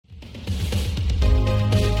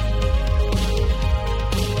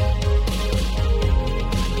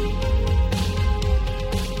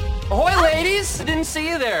didn't see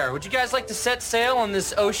you there. Would you guys like to set sail on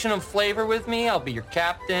this ocean of flavor with me? I'll be your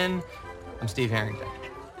captain. I'm Steve Harrington.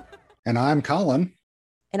 And I'm Colin.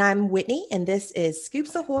 And I'm Whitney, and this is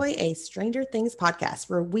Scoops Ahoy, a Stranger Things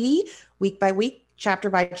podcast, where we, week by week,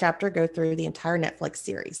 chapter by chapter, go through the entire Netflix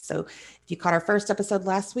series. So if you caught our first episode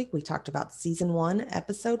last week, we talked about season 1,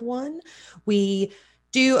 episode 1. We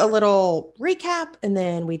do a little recap, and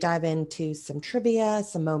then we dive into some trivia,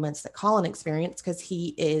 some moments that Colin experienced, because he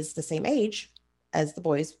is the same age as the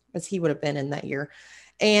boys, as he would have been in that year.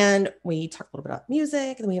 And we talk a little bit about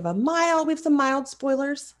music, and we have some mild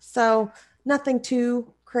spoilers. So nothing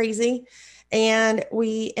too crazy. And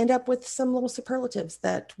we end up with some little superlatives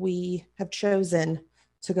that we have chosen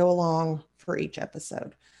to go along for each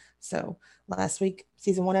episode. So last week,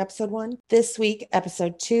 season 1, episode 1. This week,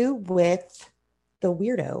 episode 2 with The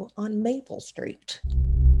Weirdo on Maple Street.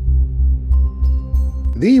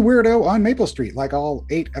 The Weirdo on Maple Street, like all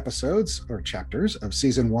 8 episodes or chapters of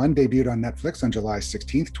season 1, debuted on Netflix on July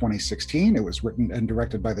 16th, 2016. It was written and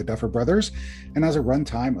directed by the Duffer Brothers and has a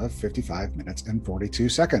runtime of 55 minutes and 42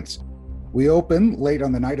 seconds. We open late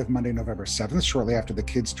on the night of Monday, November 7th, shortly after the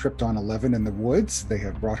kids tripped on Eleven in the woods. They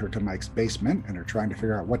have brought her to Mike's basement and are trying to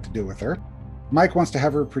figure out what to do with her. Mike wants to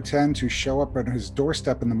have her pretend to show up on his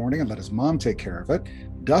doorstep in the morning and let his mom take care of it.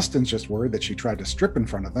 Dustin's just worried that she tried to strip in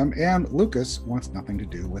front of them, and Lucas wants nothing to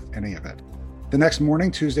do with any of it. The next morning,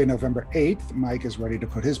 Tuesday, November 8th, Mike is ready to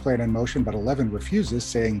put his plan in motion, but Eleven refuses,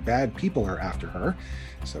 saying bad people are after her.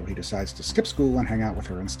 So he decides to skip school and hang out with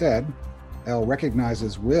her instead. Elle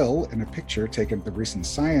recognizes Will in a picture taken at the recent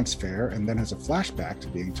science fair and then has a flashback to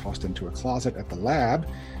being tossed into a closet at the lab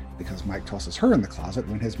because Mike tosses her in the closet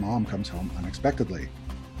when his mom comes home unexpectedly.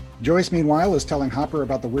 Joyce, meanwhile, is telling Hopper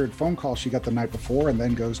about the weird phone call she got the night before and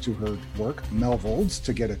then goes to her work, Melvold's,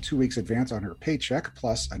 to get a 2 weeks advance on her paycheck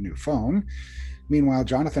plus a new phone. Meanwhile,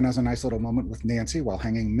 Jonathan has a nice little moment with Nancy while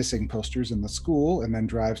hanging missing posters in the school and then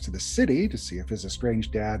drives to the city to see if his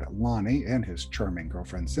estranged dad, Lonnie, and his charming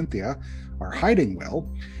girlfriend, Cynthia, are hiding Will.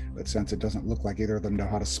 But since it doesn't look like either of them know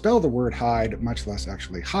how to spell the word hide, much less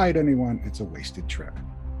actually hide anyone, it's a wasted trip.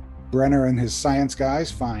 Brenner and his science guys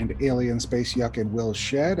find alien space yuck in Will's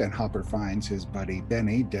shed, and Hopper finds his buddy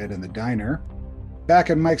Benny dead in the diner. Back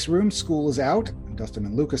in Mike's room, school is out. Dustin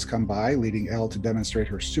and Lucas come by, leading Elle to demonstrate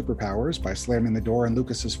her superpowers by slamming the door in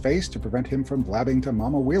Lucas's face to prevent him from blabbing to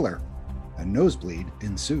Mama Wheeler. A nosebleed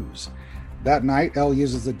ensues. That night, Elle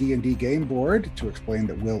uses the D&D game board to explain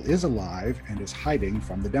that Will is alive and is hiding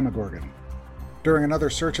from the Demogorgon. During another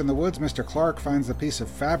search in the woods, Mr. Clark finds a piece of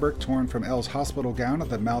fabric torn from Elle's hospital gown at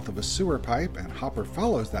the mouth of a sewer pipe, and Hopper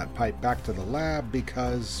follows that pipe back to the lab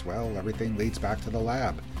because, well, everything leads back to the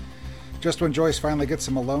lab. Just when Joyce finally gets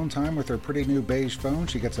some alone time with her pretty new beige phone,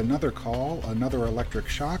 she gets another call, another electric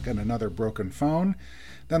shock, and another broken phone.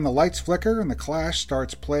 Then the lights flicker, and the Clash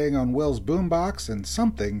starts playing on Will's boombox, and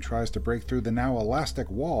something tries to break through the now elastic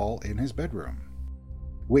wall in his bedroom.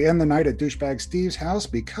 We end the night at douchebag Steve's house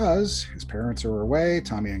because his parents are away,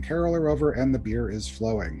 Tommy and Carol are over, and the beer is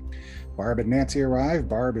flowing. Barb and Nancy arrive.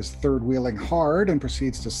 Barb is third-wheeling hard and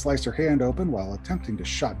proceeds to slice her hand open while attempting to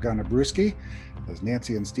shotgun a brewski. As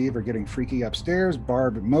Nancy and Steve are getting freaky upstairs,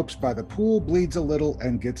 Barb mopes by the pool, bleeds a little,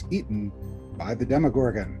 and gets eaten by the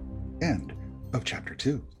Demogorgon. End of chapter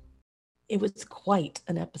 2. It was quite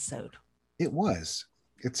an episode. It was.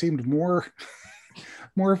 It seemed more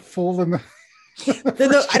full than the...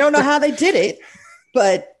 I don't know how they did it,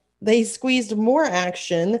 but they squeezed more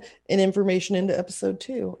action and information into episode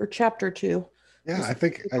 2 or chapter 2. Yeah, I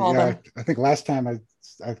think last time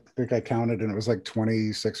I think I counted and it was like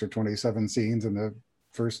 26 or 27 scenes in the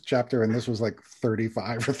first chapter, and this was like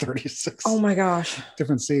 35 or 36. Oh my gosh.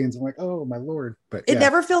 Different scenes. I'm like, oh my Lord. But it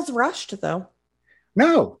never feels rushed though.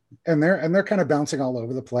 No. And they're kind of bouncing all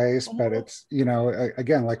over the place, but it's,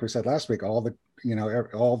 again, like we said last week, all the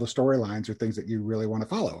storylines are things that you really want to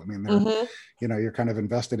follow. I mean, you're kind of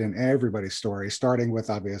invested in everybody's story, starting with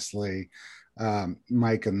obviously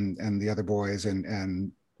Mike and the other boys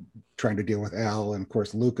and trying to deal with Elle. And of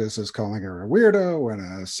course, Lucas is calling her a weirdo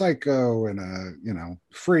and a psycho and a,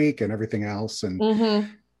 freak and everything else. And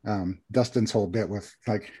Dustin's whole bit with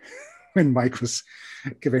like when Mike was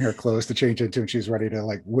giving her clothes to change into and she's ready to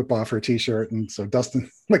like whip off her t-shirt. And so Dustin,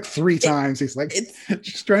 like 3 times, he's like,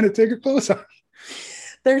 she's trying to take her clothes off.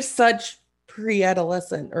 They're such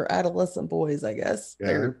pre-adolescent or adolescent boys, I guess.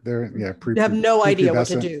 Yeah, they have no idea what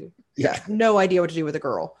to do. Yeah, no idea what to do with a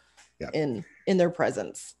girl in their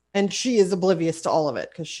presence. And she is oblivious to all of it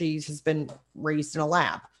because she has been raised in a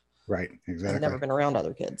lab. Right, exactly. And never been around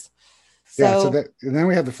other kids. And then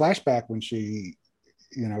we have the flashback when she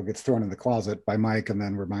gets thrown in the closet by Mike, and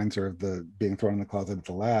then reminds her of the being thrown in the closet at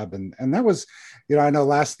the lab. And that was, I know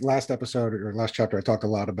last episode or last chapter, I talked a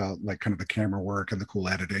lot about like kind of the camera work and the cool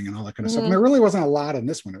editing and all that kind of stuff. And there really wasn't a lot in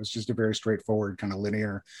this one. It was just a very straightforward kind of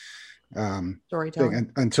linear storytelling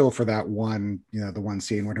thing, until for that one, the one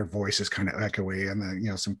scene when her voice is kind of echoey, and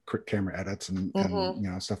then some quick camera edits and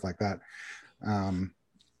stuff like that.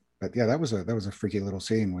 But yeah, that was a freaky little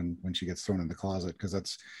scene when she gets thrown in the closet, because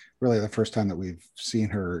that's really the first time that we've seen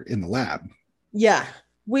her in the lab. Yeah,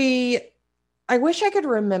 I wish I could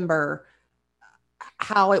remember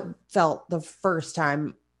how it felt the first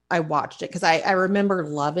time I watched it, because I remember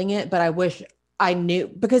loving it, but I wish I knew,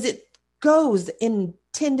 because it goes in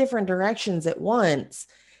 10 different directions at once,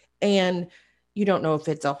 and you don't know if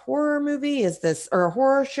it's a horror movie, or a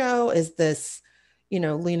horror show, is this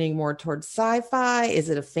leaning more towards sci-fi, is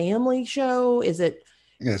it a family show, is it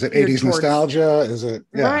 80s nostalgia, is it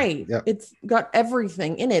right? Yep. It's got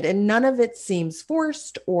everything in it, and none of it seems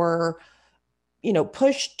forced or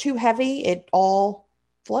pushed too heavy. It all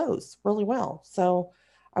flows really well. So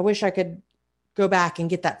I wish I could go back and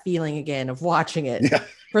get that feeling again of watching it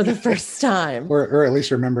for the first time, or at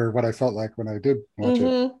least remember what I felt like when I did watch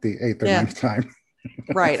it the 8th or 9th time.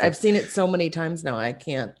 Right. I've seen it so many times now, I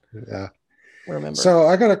can't remember. So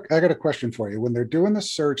I got a question for you. When they're doing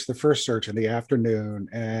the first search in the afternoon,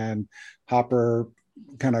 and Hopper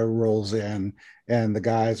kind of rolls in, and the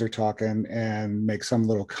guys are talking and make some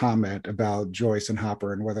little comment about Joyce and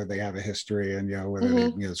Hopper and whether they have a history, and whether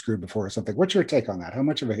they screwed before or something. What's your take on that? How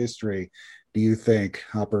much of a history do you think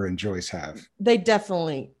Hopper and Joyce have? They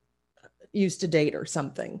definitely used to date or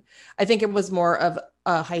something. I think it was more of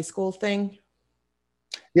a high school thing.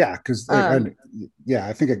 Yeah, because I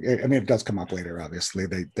think it does come up later. Obviously,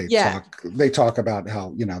 they talk about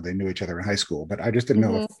how they knew each other in high school, but I just didn't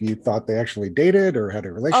know if you thought they actually dated or had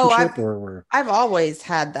a relationship, or were. I've always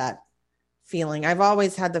had that feeling. I've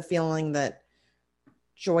always had the feeling that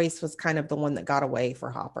Joyce was kind of the one that got away for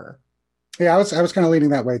Hopper. Yeah, I was kind of leaning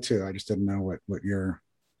that way too. I just didn't know what your.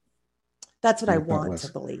 That's what I want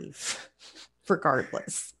to believe,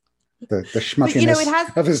 regardless. The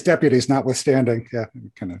schmuckiness of his deputies notwithstanding. Yeah,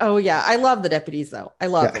 kind of. Oh yeah, I love the deputies though. I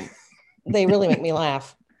love them. They really make me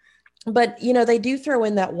laugh. But they do throw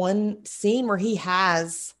in that one scene where he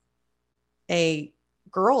has a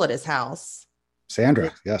girl at his house.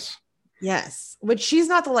 Sandra, yes. Yes, which she's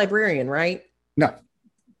not the librarian, right? No.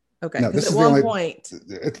 Okay, because at one point,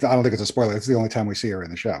 I don't think it's a spoiler. It's the only time we see her in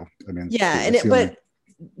the show. I mean, yeah, but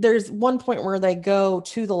there's one point where they go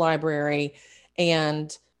to the library,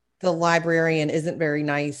 and the librarian isn't very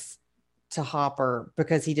nice to Hopper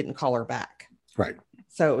because he didn't call her back. Right.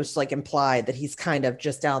 So it was like implied that he's kind of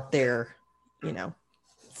just out there,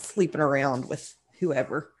 sleeping around with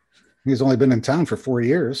whoever. He's only been in town for 4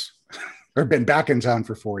 years, or been back in town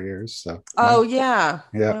for 4 years. So. Oh yeah.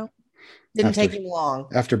 Yeah. Well, didn't take him long.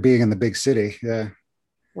 After being in the big city. Yeah.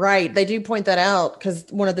 Right. They do point that out, because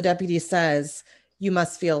one of the deputies says, "You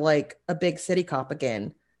must feel like a big city cop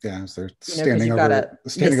again." Yeah, so they're standing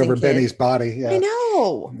over Benny's body. Yeah. I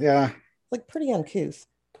know. Yeah. Like pretty uncouth.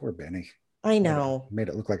 Poor Benny. I know. Made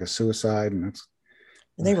it look like a suicide, and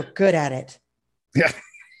they were good at it. Yeah.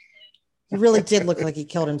 He really did look like he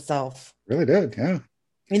killed himself. Really did, yeah.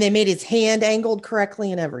 I mean, they made his hand angled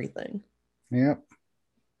correctly and everything. Yep.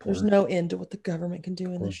 There's no end to what the government can do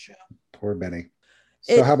in this show. Poor Benny.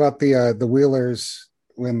 So how about the Wheelers,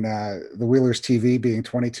 when the Wheelers TV being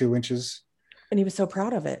 22 inches? And he was so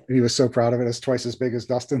proud of it. He was so proud of it. It's twice as big as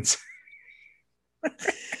Dustin's.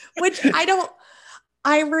 Which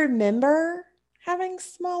I remember having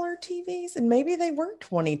smaller TVs, and maybe they were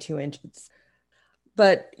 22 inches.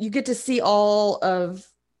 But you get to see all of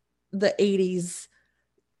the 80s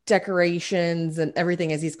decorations and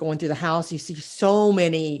everything as he's going through the house. You see so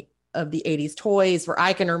many of the 80s toys, where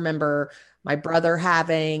I can remember my brother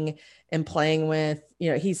having and playing with.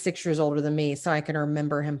 He's 6 years older than me, so I can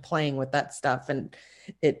remember him playing with that stuff, and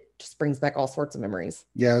it just brings back all sorts of memories.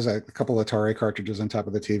 Yeah, there's a couple of Atari cartridges on top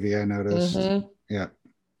of the TV, I noticed. Yeah.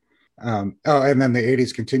 And then the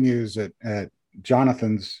 80s continues at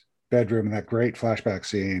Jonathan's bedroom, in that great flashback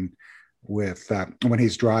scene with when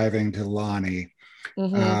he's driving to Lonnie.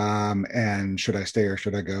 And Should I Stay or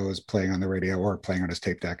Should I Go is playing on the radio, or playing on his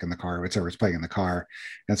tape deck in the car, whichever is playing in the car.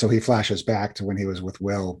 And so he flashes back to when he was with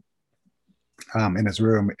Will in his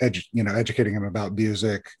room, educating him about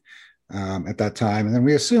music at that time. And then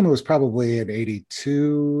we assume it was probably in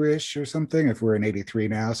 82-ish or something, if we're in 83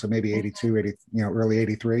 now. So maybe 82, early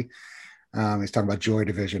 83. He's talking about Joy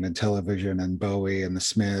Division and television and Bowie and the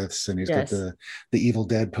Smiths, and he's got the Evil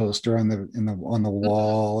Dead poster on the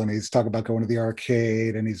wall, and he's talking about going to the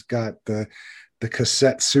arcade, and he's got the the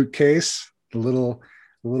cassette suitcase, the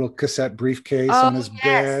little cassette briefcase on his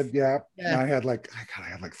bed. Yeah. I had like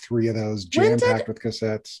 3 of those jam packed with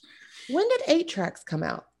cassettes. When did 8-tracks come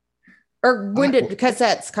out? Or when did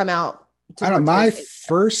cassettes come out? I don't know. My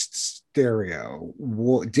first stereo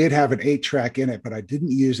did have an 8-track in it, but I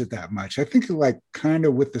didn't use it that much. I think like kind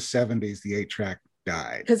of with the 70s, the 8-track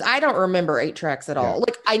died. Because I don't remember 8-tracks at all.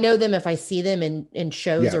 Like I know them if I see them in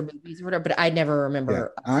shows or movies or whatever, but I never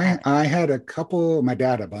remember. I had a couple. My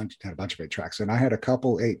dad had a bunch of 8-tracks, and I had a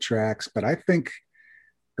couple 8-tracks, but I think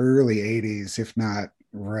early 80s, if not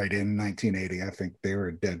right in 1980, I think they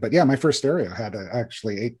were dead. But yeah, my first stereo had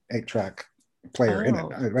actually 8-track player in it.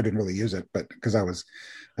 I didn't really use it, but because I was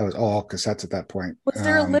all cassettes at that point. Was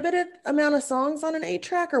there a limited amount of songs on an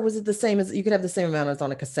 8-track, or was it the same as you could have the same amount as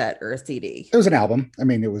on a cassette or a CD? It was an album. I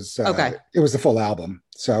mean, it was it was the full album.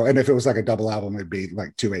 So, and if it was like a double album, it'd be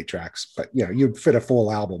like 2 8-tracks. But yeah, you'd fit a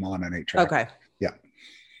full album on an 8-track. Okay. Yeah.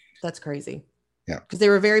 That's crazy. Yeah. Because they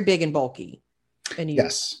were very big and bulky. And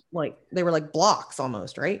like they were like blocks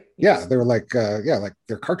almost, right? They were like like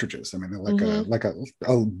they're cartridges. I mean, they're like a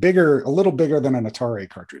little bigger than an Atari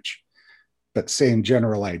cartridge, but same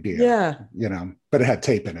general idea. Yeah, but it had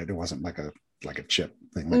tape in it. It wasn't like a chip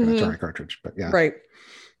thing like an Atari cartridge. But yeah, right.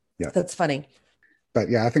 Yeah, that's funny. But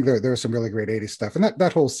yeah, I think there was some really great 80s stuff. And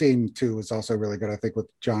that whole scene too was also really good, I think, with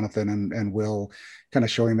Jonathan and Will kind of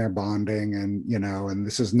showing their bonding. And, and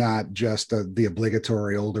this is not just the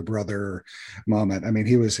obligatory older brother moment. I mean,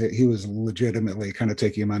 he was legitimately kind of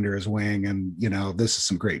taking him under his wing and, this is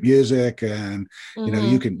some great music and,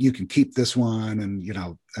 you can keep this one. And,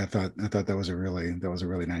 I thought that was a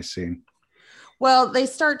really nice scene. Well, they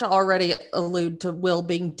start to already allude to Will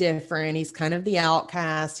being different. He's kind of the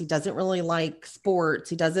outcast. He doesn't really like sports.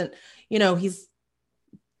 He doesn't, he's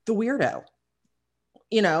the weirdo,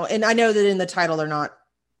 and I know that in the title, they're not.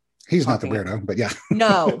 He's not the weirdo, but yeah.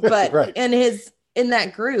 No, but right. in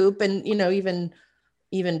that group and,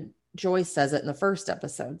 even Joyce says it in the first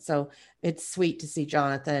episode. So it's sweet to see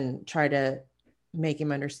Jonathan try to make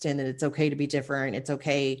him understand that it's okay to be different. It's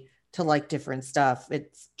okay to like different stuff.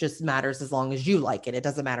 It just matters as long as you like it. It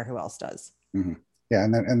doesn't matter who else does. Mm-hmm. Yeah.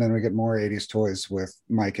 And then we get more 80s toys with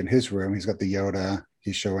Mike in his room. He's got the Yoda,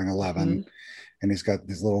 he's showing 11 and he's got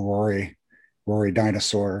this little Rory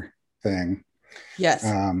dinosaur thing. Yes.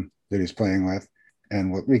 That he's playing with.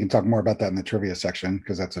 And we can talk more about that in the trivia section,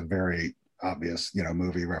 because that's a very obvious,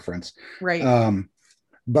 movie reference. Right.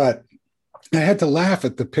 But I had to laugh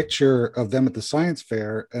at the picture of them at the science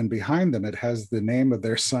fair, and behind them, it has the name of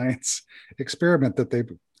their science experiment that they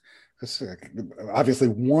obviously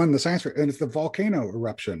won the science fair, and it's the volcano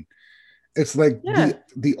eruption. It's like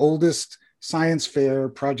the oldest science fair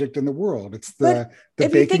project in the world. It's the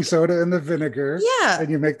baking soda and the vinegar. Yeah.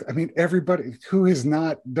 And everybody who has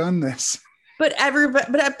not done this. But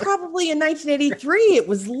probably in 1983, it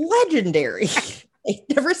was legendary. I've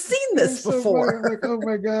never seen this before. I'm like, oh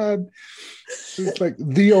my God. It's like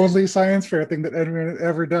the only science fair thing that anyone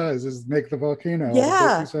ever does is make the volcano.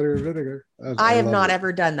 Yeah. Baking soda and vinegar. I have not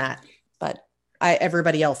ever done that, but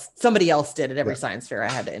somebody else did at every science fair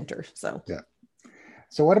I had to enter. So yeah.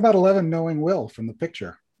 So what about 11 knowing Will from the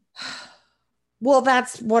picture? Well,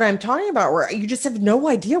 that's what I'm talking about, where you just have no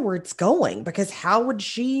idea where it's going, because how would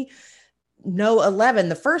she know 11?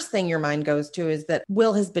 The first thing your mind goes to is that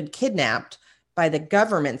Will has been kidnapped by the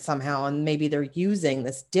government somehow, and maybe they're using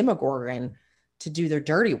this Demogorgon to do their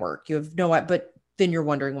dirty work. You have no idea, but then you're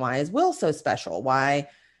wondering, why is Will so special? Why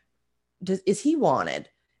is he wanted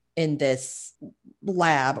in this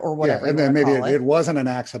lab or whatever? Yeah, and then maybe it wasn't an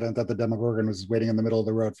accident that the Demogorgon was waiting in the middle of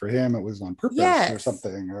the road for him. It was on purpose or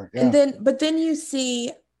something. And then you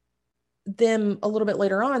see them a little bit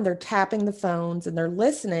later on, they're tapping the phones and they're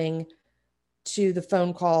listening to the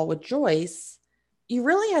phone call with Joyce. You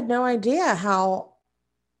really had no idea how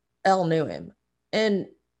Elle knew him. And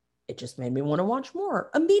it just made me want to watch more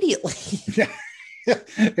immediately. Yeah.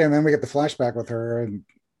 And then we get the flashback with her, and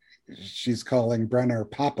she's calling Brenner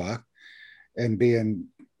Papa and being,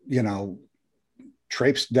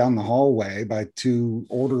 traipsed down the hallway by 2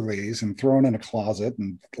 orderlies and thrown in a closet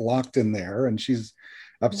and locked in there. And she's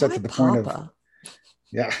upset to the point of,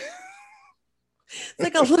 yeah. It's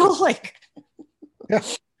like a little yeah.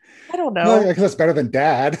 I don't know. Because it's better than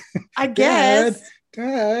Dad. I guess.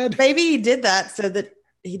 Dad. Maybe he did that so that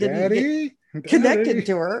he didn't get connected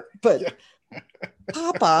to her. But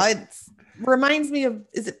Papa, it reminds me of,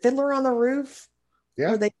 is it Fiddler on the Roof? Yeah.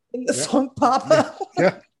 Where they sing the song Papa?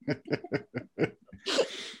 Yeah.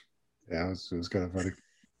 Yeah, it was kind of funny.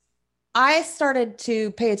 I started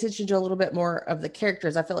to pay attention to a little bit more of the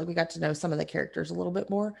characters. I feel like we got to know some of the characters a little bit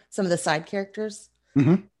more, some of the side characters.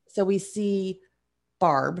 Mm-hmm. So we see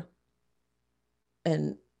Barb,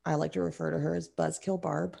 and I like to refer to her as Buzzkill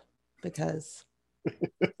Barb because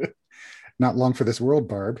Not long for this world,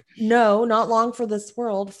 Barb. no, not long for this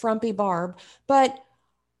world, frumpy Barb. But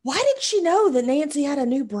why did she know that Nancy had a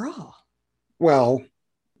new bra? Well,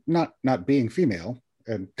 not being female,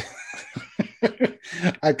 and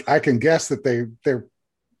I can guess that they're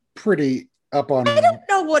pretty up on. I don't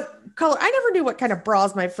know what color. I never knew what kind of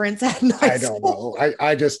bras my friends had in high I don't school. know.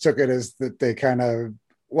 I just took it as that they kind of,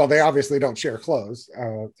 well, they obviously don't share clothes.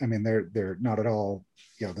 I mean, they're not at all,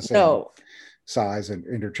 the same No, size and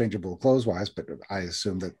interchangeable clothes wise, but I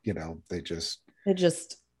assume that, they just, it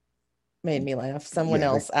just made me laugh. Someone Yeah,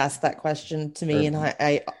 else asked that question to me, Or- and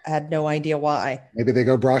I had no idea why. maybe they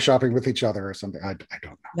go bra shopping with each other or something. I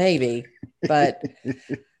don't Maybe, but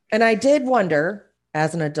and I did wonder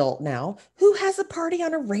as an adult now, who has a party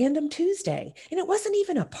on a random Tuesday? And it wasn't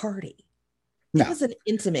even a party. No. It was an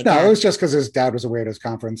intimate. know. No, it gathering. was just because his dad was away at his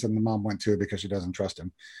conference and the mom went too because she doesn't trust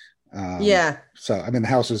him. Yeah. So, I mean, the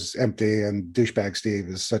house is empty and douchebag Steve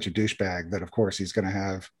is such a douchebag that, of course, he's going to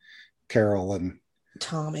have Carol and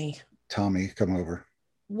Tommy. come over.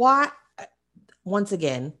 Why? Once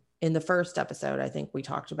again, in the first episode, I think we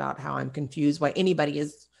talked about how I'm confused why anybody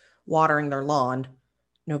is watering their lawn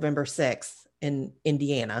November 6th in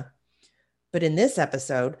Indiana. But in this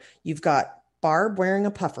episode, you've got Barb wearing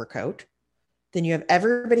a puffer coat. Then you have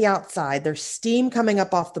everybody outside. There's steam coming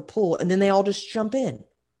up off the pool. And then they all just jump in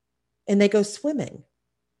and they go swimming.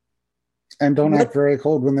 And don't What- act very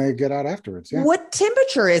cold when they get out afterwards. Yeah. What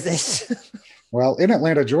temperature is it? Well, in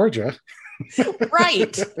Atlanta, Georgia,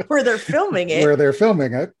 Right. Where they're filming it. where they're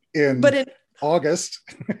filming it in But August.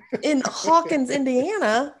 in Hawkins,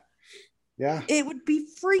 Indiana, Yeah. it would be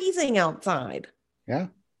freezing outside. Yeah.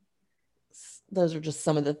 Those are just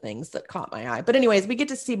some of the things that caught my eye. But anyways, we get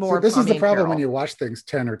to see So more. this of is the Tommy and problem Carol. when you watch things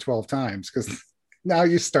 10 or 12 times, because now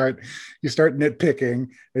you start nitpicking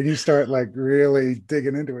and you start like really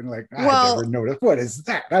digging into it and like, I Well, never noticed. What is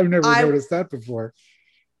that? I've never noticed that before.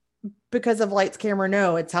 because of Lights Camera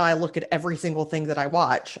No, it's how I look at every single thing that I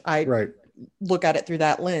watch. I Right. look at it through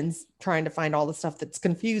that lens, trying to find all the stuff that's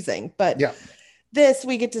confusing. But Yeah. this,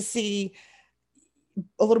 we get to see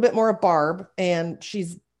a little bit more of Barb, and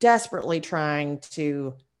she's desperately trying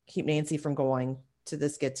to keep Nancy from going to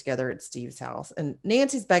this get together at Steve's house. And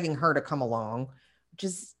Nancy's begging her to come along, which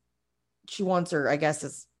is, she wants her, I guess,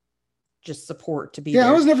 as just support to be Yeah.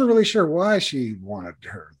 there. I was never really sure why she wanted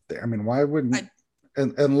her there. I mean, why wouldn't,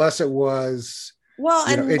 unless it was, Well,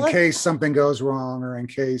 and in case something goes wrong or in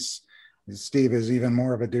case Steve is even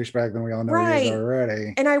more of a douchebag than we all know he Right. is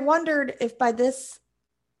already. and I wondered if by this,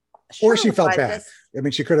 Or she surely felt by bad. this- I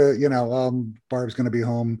mean, she could have, Barb's going to be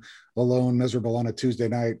home alone, miserable on a Tuesday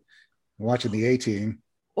night watching the A-Team.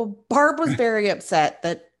 Well, Barb was very upset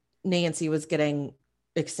that Nancy was getting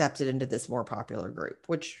accepted into this more popular group,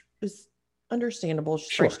 which is understandable.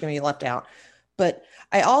 She's Sure. going to be left out. But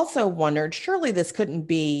I also wondered, surely this couldn't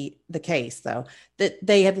be the case, though, that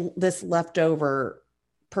they had this leftover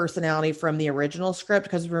personality from the original script.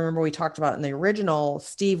 Because remember, we talked about in the original,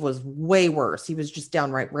 Steve was way worse. He was just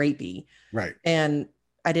downright rapey. Right. And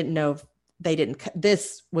I didn't know if they didn't,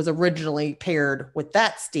 this was originally paired with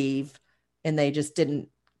that Steve, and they just didn't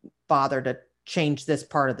bother to change this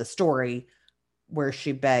part of the story where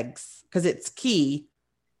she begs, because it's key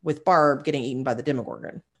with Barb getting eaten by the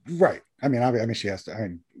Demogorgon. Right. I mean, she has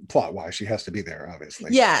to, plot wise, she has to be there,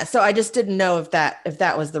 obviously. Yeah. So I just didn't know if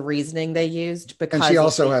that was the reasoning they used, because And she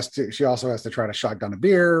also has to try to shotgun a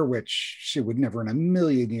beer, which she would never in a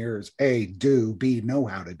million years, A, do, B, know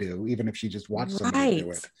how to do, even if she just watched somebody do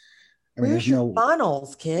Right. it. I mean, Where's there's your no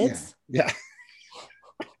funnels, kids? Yeah.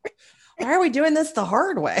 Why are we doing this the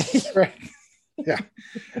hard way? Right. Yeah.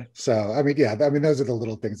 So I mean, those are the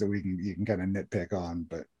little things that you can kind of nitpick on,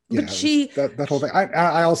 but But that whole thing.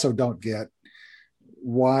 I also don't get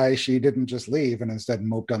why she didn't just leave and instead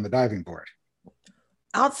moped on the diving board.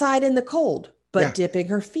 Outside in the cold, but Yeah. dipping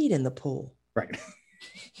her feet in the pool. Right.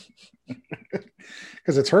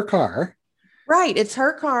 Because it's her car. Right. It's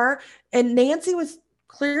her car. And Nancy was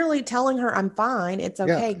clearly telling her, I'm fine. It's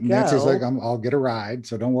okay. Go. Nancy's like, I'll get a ride,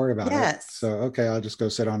 so don't worry about it. Yes. So okay, I'll just go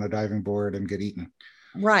sit on a diving board and get eaten.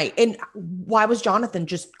 Right. And why was Jonathan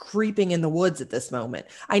just creeping in the woods at this moment?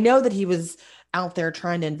 I know that he was out there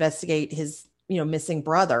trying to investigate his, missing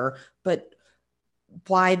brother, but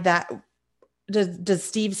why that does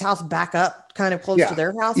Steve's house back up kind of close to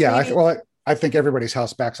their house? Yeah. maybe? I think everybody's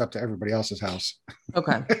house backs up to everybody else's house.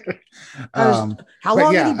 Okay. Um, How but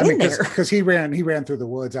long yeah, had he been there? because he ran through the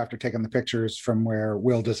woods after taking the pictures from where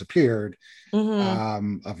Will disappeared,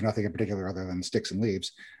 Mhm. of nothing in particular other than sticks and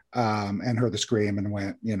leaves. and heard the scream and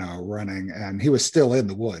went, running, and he was still in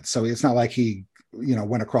the woods. So it's not like he,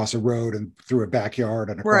 went across a road and through a backyard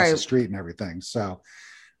and across the street and everything. So,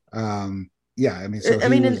 yeah, I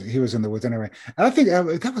mean, he was in the woods anyway. And I think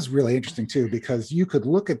that was really interesting too, because you could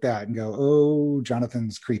look at that and go, oh,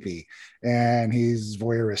 Jonathan's creepy and he's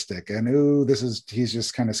voyeuristic, and he's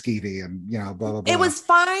just kind of skeevy and, blah, blah, blah. It was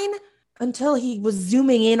fine until he was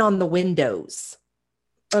zooming in on the windows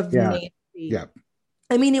of Nancy. Yeah.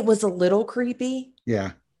 I mean, it was a little creepy.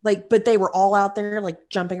 Yeah. But they were all out there like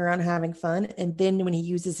jumping around, having fun. And then when he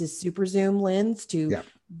uses his super zoom lens to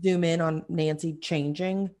zoom in on Nancy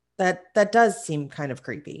changing, that does seem kind of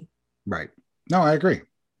creepy. Right. No, I agree.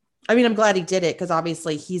 I mean, I'm glad he did it because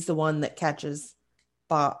obviously he's the one that catches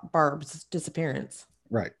Barb's disappearance.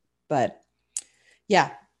 Right. But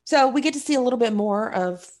yeah, so we get to see a little bit more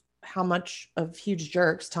of how much of huge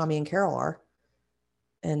jerks Tommy and Carol are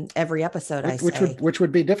in every episode. Which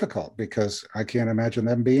would be difficult because I can't imagine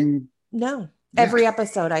them being. No, every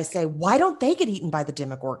episode I say, why don't they get eaten by the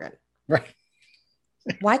Demogorgon? Right.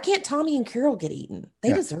 Why can't Tommy and Carol get eaten?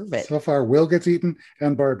 They deserve it. So far, Will gets eaten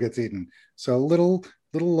and Barb gets eaten. So little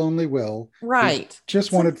lonely Will, right?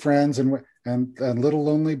 Just wanted friends and little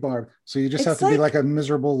lonely Barb. So you just have to be like a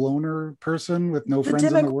miserable loner person with no friends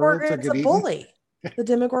in the world to get eaten. Bully. The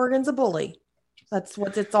Demogorgon's a bully. That's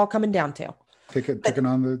what it's all coming down to. Picking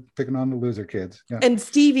on the loser kids. Yeah. And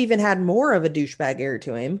Steve even had more of a douchebag air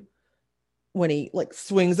to him when he like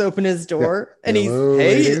swings open his door and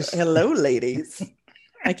hello ladies.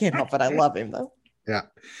 I can't help it. I love him though. Yeah.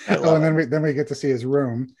 And then we get to see his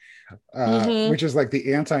room, which is like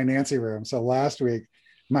the anti-Nancy room. So last week,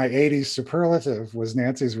 my 80s superlative was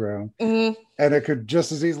Nancy's room, and it could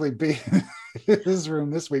just as easily be his room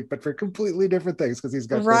this week, but for completely different things, because he's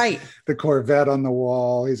got the Corvette on the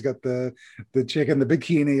wall, he's got the chick in the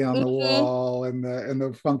bikini on the wall, and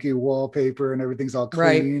the funky wallpaper, and everything's all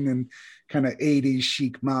clean and kind of 80s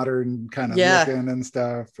chic modern kind of looking and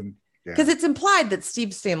stuff. And because it's implied that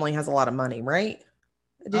Steve's family has a lot of money, right?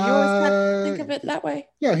 Did you always think of it that way?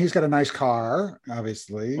 Yeah, he's got a nice car,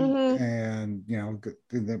 obviously, and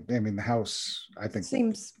the house, I think,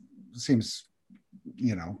 seems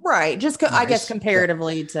right. Just nice. I guess compared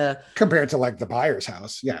to like the buyer's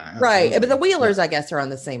house, right. But the Wheelers, I guess, are on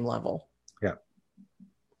the same level. Yeah.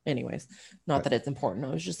 Anyways, not that it's important. I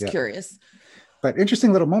was just curious. But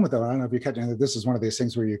interesting little moment, though. I don't know if you catch. This is one of these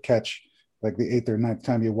things where you catch like the 8th or 9th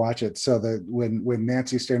time you watch it. So that when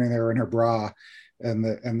Nancy's standing there in her bra, and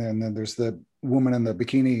then there's the woman in the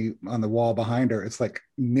bikini on the wall behind her, it's like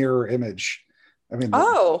mirror image. I mean,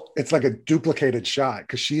 it's like a duplicated shot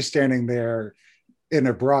because she's standing there in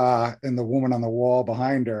a bra and the woman on the wall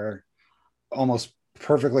behind her, almost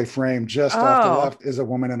perfectly framed. Just off the left is a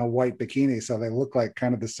woman in a white bikini. So they look like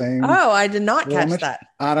kind of the same. Oh, I did not catch that.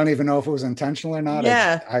 I don't even know if it was intentional or not.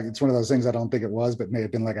 Yeah. It's one of those things I don't think it was, but may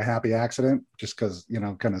have been like a happy accident just because,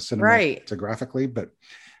 kind of cinematographically, but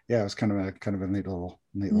yeah, it was kind of a neat little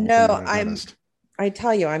no, I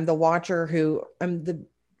tell you, I'm the watcher I'm the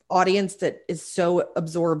audience that is so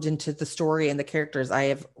absorbed into the story and the characters. I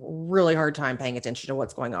have really hard time paying attention to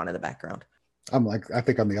what's going on in the background. I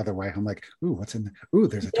think I'm the other way. I'm like, ooh, what's in ooh,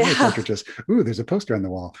 there's a toy cartridge. Ooh, there's a poster on the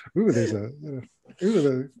wall. Ooh, there's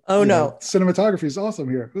cinematography is awesome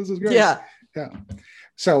here. This is great. Yeah.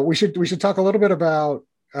 So we should talk a little bit about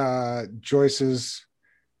Joyce's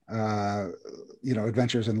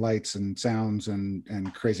adventures and lights and sounds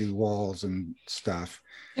and crazy walls and stuff.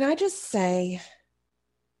 Can I just say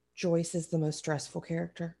Joyce is the most stressful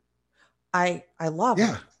character. I love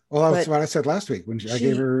her. Well, that's what I said last week when I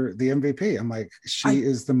gave her the MVP. I'm like, she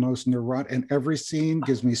is the most neurotic, and every scene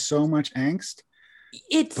gives me so much angst.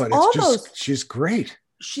 She's great.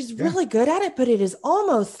 She's really good at it, but it is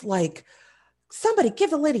almost like somebody give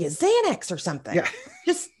the lady a Xanax or something. Yeah.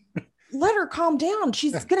 Just let her calm down.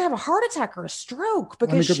 She's going to have a heart attack or a stroke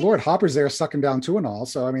because good Lord, Hopper's there sucking down Tuinal.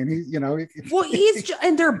 So, I mean,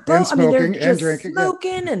 and they're both, smoking, they're just drinking,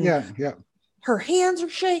 smoking and her hands are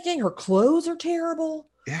shaking. Her clothes are terrible.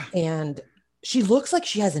 Yeah. And she looks like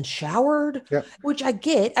she hasn't showered, which I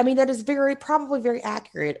get. I mean, that is probably very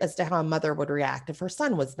accurate as to how a mother would react if her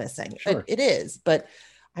son was missing. Sure. It is. But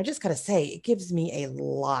I just got to say, it gives me a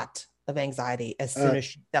lot of anxiety as soon as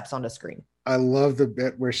she steps on the screen. I love the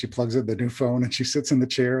bit where she plugs in the new phone and she sits in the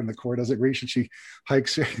chair and the cord doesn't reach and she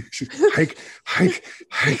hikes. She hike.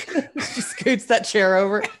 She scoots that chair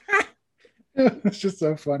over. It's just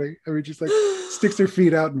so funny. I mean, just like sticks her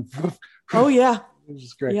feet out and woof. Oh yeah. It's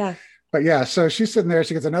just great. Yeah. But yeah, so she's sitting there.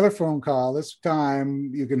 She gets another phone call. This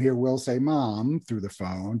time you can hear Will say "Mom" through the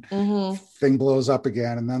phone. Thing blows up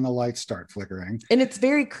again, and then the lights start flickering. And it's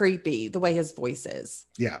very creepy the way his voice is.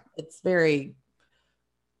 Yeah. It's very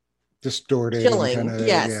distorted, chilling. And kinda,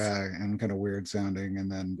 yes. Yeah, and kind of weird sounding.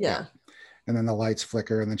 And then and then the lights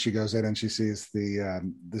flicker, and then she goes in and she sees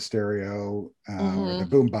the stereo or the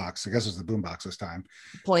boom box. I guess it was the boom box this time.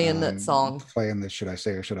 Playing that song. Playing the "Should I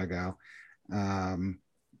Stay or Should I Go?"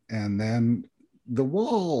 And then the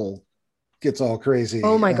wall gets all crazy.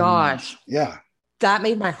 Oh my gosh. Yeah. That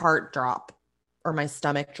made my heart drop, or my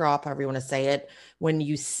stomach drop, however you want to say it, when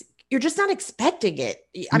you're just not expecting it.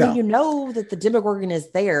 I mean, you know that the Demogorgon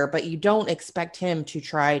is there, but you don't expect him to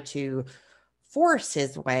try to force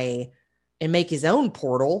his way and make his own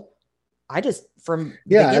portal. That's because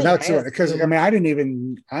I mean,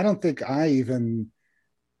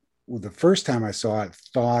 the first time I saw it,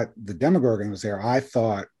 thought the Demogorgon was there. I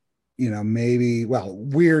thought, maybe,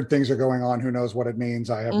 weird things are going on. Who knows what it means?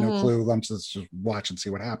 I have no clue. Let's just watch and see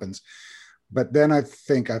what happens. But then I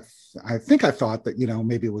think I thought that,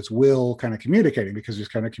 maybe it was Will kind of communicating, because he was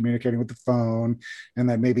kind of communicating with the phone, and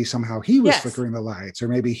that maybe somehow he was flickering the lights, or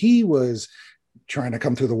maybe he was trying to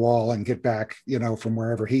come through the wall and get back, from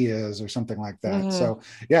wherever he is, or something like that. So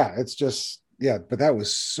yeah, it's just, but that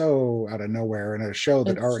was so out of nowhere in a show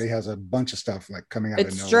that already has a bunch of stuff like coming out of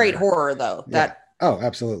nowhere. It's straight horror though. Yeah.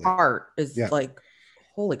 Absolutely. Part is like,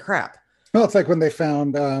 holy crap. Well, it's like when they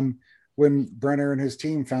found, when Brenner and his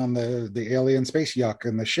team found the alien space yuck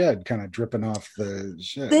in the shed, kind of dripping off the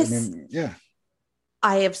shed.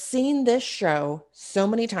 I have seen this show so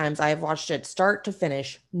many times. I have watched it start to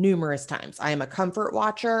finish numerous times. I am a comfort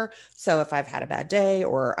watcher. So if I've had a bad day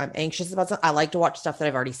or I'm anxious about something, I like to watch stuff that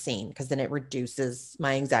I've already seen, because then it reduces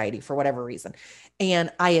my anxiety for whatever reason.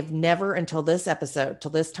 And I have never, until this episode,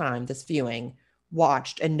 till this time, this viewing,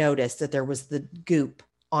 watched and noticed that there was the goop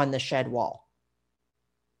on the shed wall.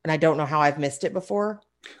 And I don't know how I've missed it before.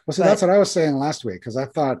 Well, so that's what I was saying last week, because I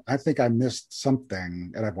think I missed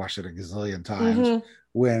something, and I've watched it a gazillion times,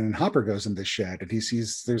 when Hopper goes in the shed and he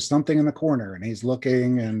sees there's something in the corner, and he's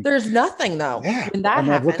looking, and there's nothing though. Yeah.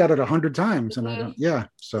 I've looked at it 100 times and I don't,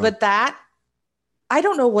 so. But that, I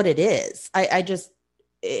don't know what it is. I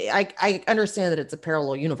understand that it's a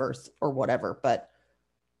parallel universe or whatever, but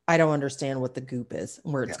I don't understand what the goop is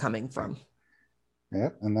and where it's coming from. Yeah.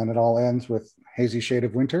 And then it all ends with Hazy Shade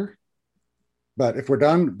of Winter. But if we're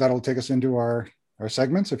done, that'll take us into our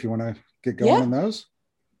segments, if you want to get going on those.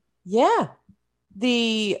 Yeah.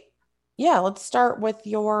 Let's start with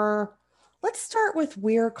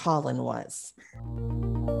where Colin was.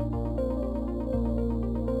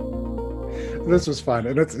 This was fun.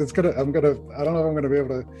 And I don't know if I'm gonna be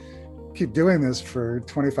able to keep doing this for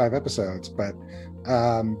 25 episodes, but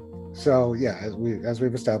so yeah, as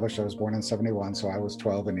we've established, I was born in 71, so I was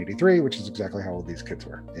 12 in 83, which is exactly how old these kids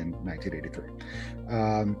were in 1983.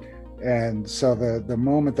 And so the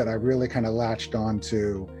moment that I really kind of latched on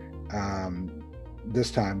to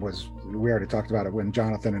this time was, we already talked about it, when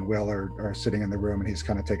Jonathan and Will are sitting in the room and he's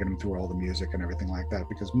kind of taking them through all the music and everything like that,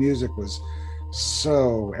 because music was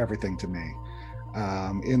so everything to me.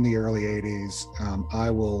 In the early 80s, I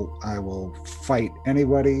will fight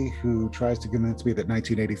anybody who tries to convince me that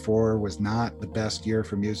 1984 was not the best year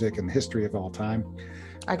for music in the history of all time.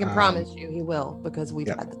 I can promise you he will, because we've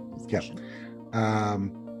had this discussion.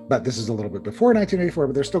 But this is a little bit before 1984,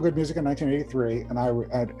 but there's still good music in 1983. And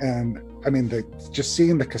I mean, just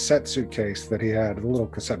seeing the cassette suitcase that he had, the little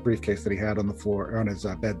cassette briefcase that he had on the floor, on his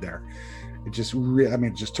bed there, it just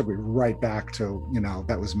it just took me right back to,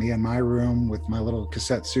 that was me in my room with my little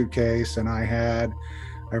cassette suitcase. And I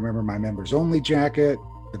remember my members only jacket,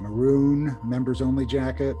 the maroon members only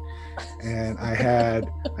jacket. And I had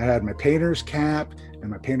my painter's cap, and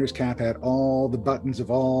my painter's cap had all the buttons of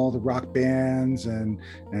all the rock bands and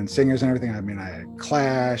singers and everything. I mean, I had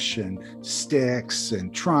Clash and Styx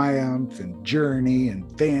and Triumph and Journey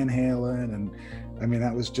and Van Halen. And I mean,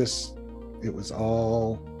 it was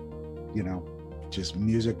all, just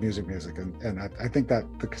music. And I think that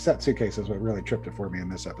the cassette suitcase is what really tripped it for me in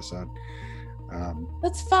this episode.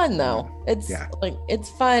 That's fun though. It's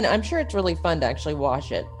fun. I'm sure it's really fun to actually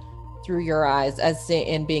watch it through your eyes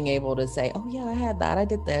and being able to say, oh yeah, I had that. I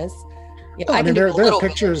did this. Yeah, I mean, there are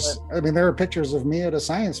pictures. There are pictures of me at a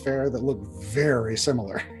science fair that look very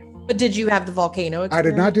similar. But did you have the volcano experiment? I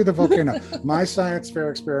did not do the volcano. My science fair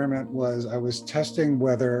experiment was, I was testing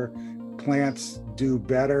whether plants do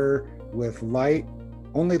better with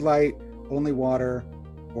only water,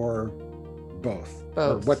 or both.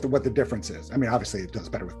 Or what the difference is. I mean, obviously it does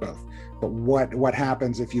better with both. But what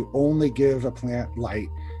happens if you only give a plant light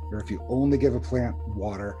or if you only give a plant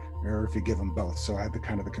water, or if you give them both. So I had the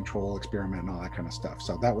kind of the control experiment and all that kind of stuff.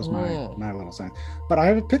 So that was my little science. But I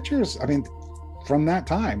have pictures, I mean, from that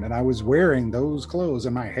time, and I was wearing those clothes,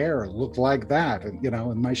 and my hair looked like that, and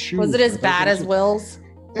and my shoes. Was it as bad as Will's?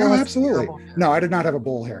 Yeah, absolutely. No, I did not have a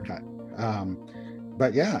bowl haircut.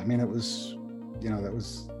 But yeah, I mean, it was, it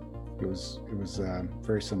was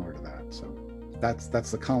very similar to that. So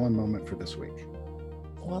that's the Colin moment for this week.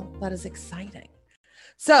 Well, that is exciting.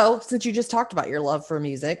 So since you just talked about your love for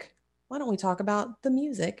music, why don't we talk about the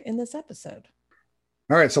music in this episode?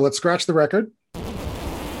 All right, so let's scratch the record.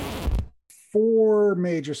 4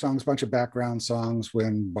 major songs, bunch of background songs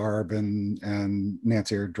when Barb and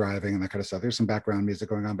Nancy are driving and that kind of stuff. There's some background music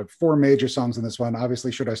going on, but 4 major songs in this one.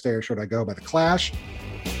 Obviously, Should I Stay or Should I Go by The Clash.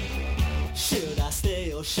 Should I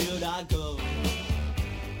stay or should I go?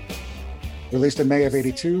 Released in May of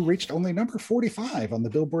 '82, reached only number 45 on the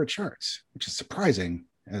Billboard charts, which is surprising,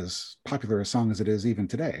 as popular a song as it is even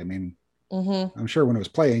today. I mean, I'm sure when it was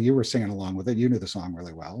playing, you were singing along with it. You knew the song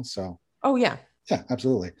really well. So, oh yeah. Yeah,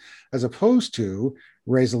 absolutely. As opposed to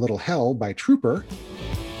Raise a Little Hell by Trooper.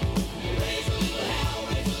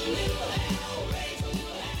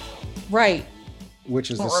 Right. Which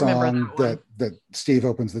is the song that Steve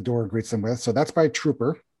opens the door and greets them with. So that's by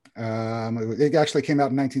Trooper. It actually came out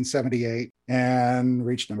in 1978 and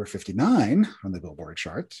reached number 59 on the Billboard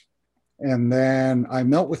charts. And then I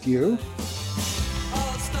Melt With You.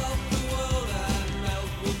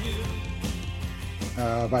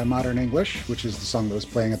 By Modern English, which is the song that was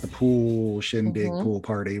playing at the pool shindig, pool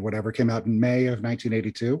party, whatever, came out in May of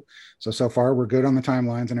 1982. So far we're good on the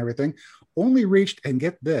timelines and everything. Only reached, and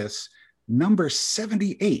get this, number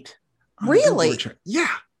 78. Really?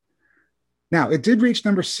 Yeah. Now, it did reach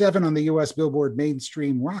number 7 on the US Billboard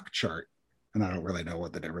mainstream rock chart. And I don't really know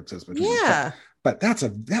what the difference is between them. But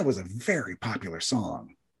that was a very popular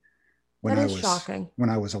song when shocking. When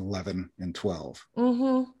I was 11 and 12.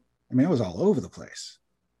 Mm-hmm. I mean, it was all over the place.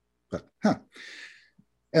 But,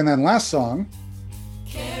 And then last song.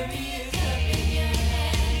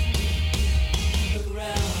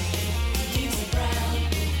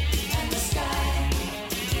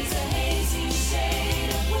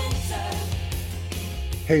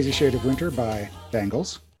 Hazy Shade of Winter by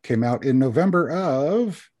Bangles. Came out in November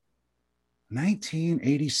of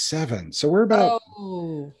 1987. So we're about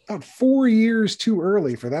 4 years too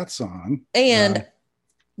early for that song. And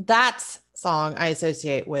that song I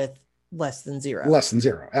associate with Less Than Zero. Less Than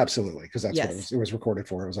Zero, absolutely, because that's what it was recorded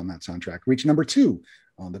for. It was on that soundtrack. Reached number 2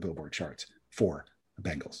 on the Billboard charts for the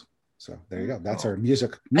Bangles. So there you go. That's our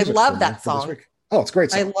music. I love that song. Oh, it's a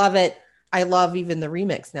great song. I love it. I love even the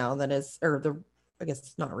remix now that is, I guess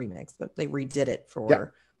it's not a remix, but they redid it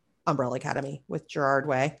for Umbrella Academy with Gerard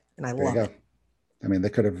Way, and I love it. I mean, they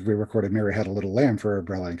could have re-recorded Mary Had a Little Lamb for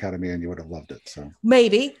Umbrella Academy and you would have loved it. So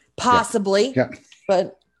maybe, possibly,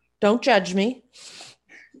 but don't judge me.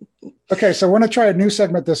 Okay, so we're going to try a new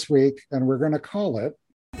segment this week, and we're going to call it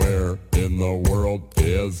Where in the World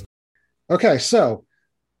Is? Okay, so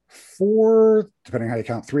 4, depending how you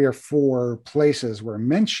count, 3 or 4 places were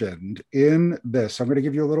mentioned in this. So I'm going to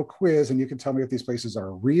give you a little quiz, and you can tell me if these places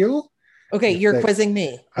are real. Okay, you're quizzing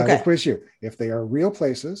me. Okay. I will quiz you. If they are real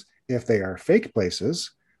places, if they are fake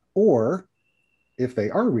places, or if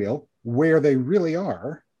they are real, where they really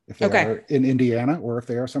are, if they are in Indiana or if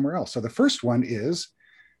they are somewhere else. So the first one is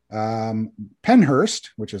Pennhurst,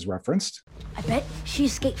 which is referenced. I bet she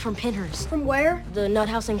escaped from Pennhurst. From where? The nut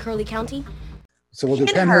house in Curly County? So we'll do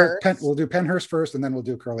Pennhurst. We'll do Pennhurst first, and then we'll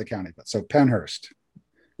do Curly County. But so Pennhurst,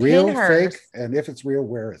 real, fake, and if it's real,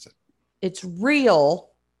 where is it? It's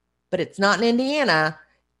real, but it's not in Indiana.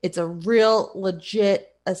 It's a real, legit,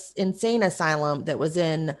 insane asylum that was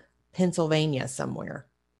in Pennsylvania somewhere.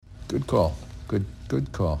 Good call.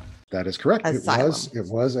 Good call. That is correct. Asylum. It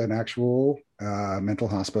was an actual mental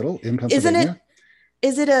hospital in Pennsylvania.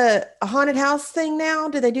 Is it a haunted house thing now?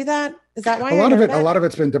 Do they do that? Is that why? A lot of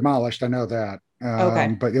it's been demolished. I know that.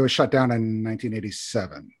 But it was shut down in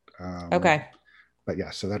 1987. But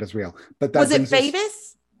yeah, so that is real. But that was it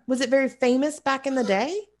famous? Was it very famous back in the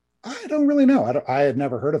day? I don't really know. I had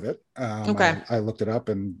never heard of it. I looked it up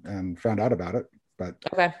and found out about it. But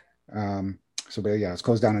it's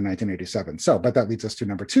closed down in 1987. But that leads us to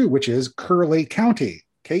number 2, which is Curly County.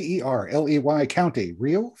 Kerley County.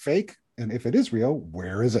 Real, fake, and if it is real,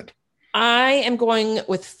 where is it? I am going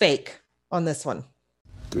with fake on this one.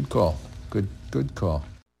 Good call. Good call.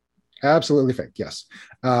 Absolutely fake, yes.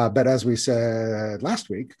 But as we said last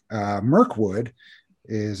week, Mirkwood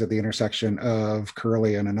is at the intersection of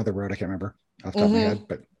Curly and another road I can't remember off the top of my head,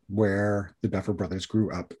 but where the Duffer Brothers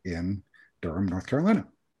grew up in Durham, North Carolina.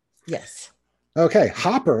 Yes. Okay,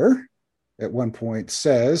 Hopper at one point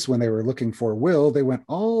says when they were looking for Will, they went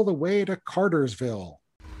all the way to Cartersville.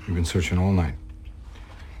 We've been searching all night.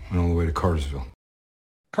 Went all the way to Cartersville.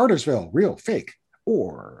 Cartersville, real, fake?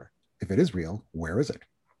 Or if it is real, where is it?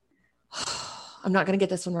 I'm not going to get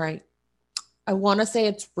this one right. I want to say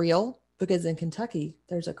it's real because in Kentucky,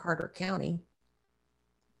 there's a Carter County.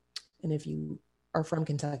 And if you are from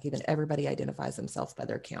Kentucky, then everybody identifies themselves by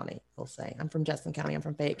their county. They'll say, I'm from Justin County, I'm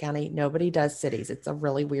from Fayette County. Nobody does cities. It's a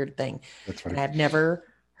really weird thing. That's right. And I've never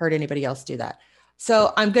heard anybody else do that.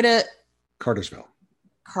 So I'm going to...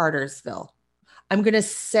 Cartersville. I'm going to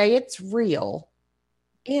say it's real.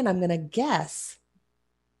 And I'm going to guess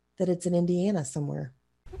that it's in Indiana somewhere.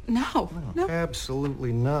 No.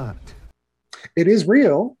 Absolutely not. It is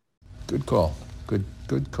real, Good call.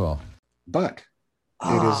 Good call. but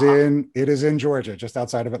it is in Georgia, just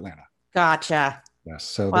outside of Atlanta. Gotcha. Yes.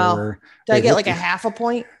 So Well, they were. Do I they get looked- like a half a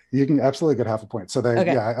point? You can absolutely get half a point. So they,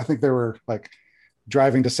 Okay. yeah, I think they were like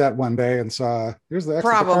driving to set one day and saw here's the exit to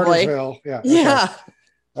Probably. Cartersville. Yeah. Okay. Yeah.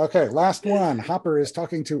 Okay, last one. Hopper is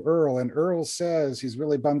talking to Earl, and Earl says he's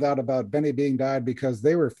really bummed out about Benny being died because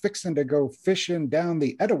they were fixing to go fishing down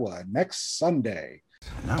the Etowah next Sunday.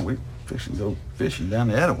 Now we're fishing, go fishing down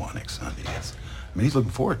the Etowah next Sunday. Yes. I mean, he's looking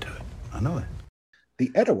forward to it. I know that. The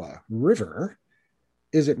Etowah River,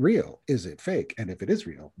 is it real? Is it fake? And if it is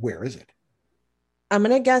real, where is it? I'm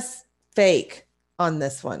going to guess fake on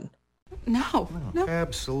this one. No.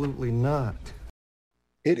 Absolutely not.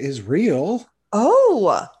 It is real.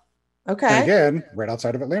 Oh, okay. And again, right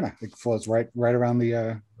outside of Atlanta. It flows right around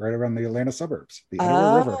the Atlanta suburbs. The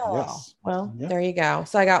Etowah River. Yes. Well, Yeah. there you go.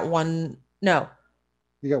 So I got one. No,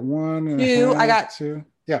 You got one and Two. a half, I got- two.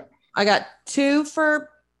 Yeah. I got 2 for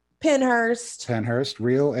Penhurst. Penhurst,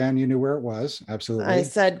 real, and you knew where it was. Absolutely. I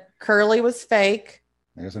said Curly was fake.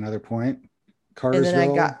 There's another point. And Cartersville. then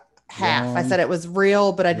I got half. I wrong. said it was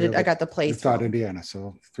real, but I Real, got the You place thought wrong. Indiana.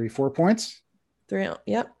 So 4 points. 3.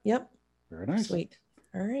 Yep. Very nice. Sweet.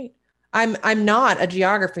 All right. I'm not a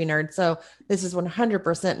geography nerd, so this is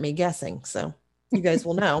 100% me guessing. So you guys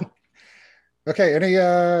will know. Okay.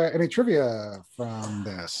 Any trivia from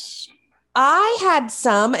this? I had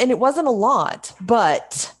some, and it wasn't a lot,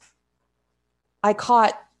 but I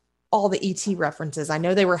caught all the ET references. I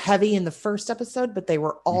know they were heavy in the first episode, but they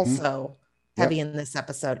were also heavy in this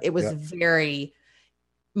episode. It was Yep. very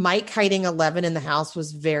Mike hiding 11 in the house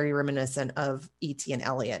was very reminiscent of ET and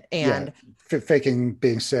Elliot. And Faking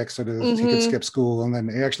being sick so that he could Mhm. skip school, and then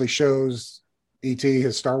he actually shows ET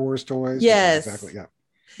his Star Wars toys. Yes. Exactly. Yeah.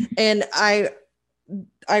 And I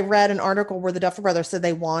read an article where the Duffer Brothers said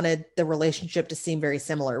they wanted the relationship to seem very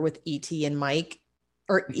similar with ET and Mike,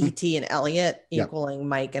 or ET and Elliot Yep. equaling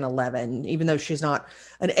Mike and 11. Even though she's not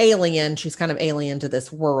an alien, she's kind of alien to this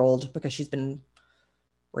world because she's been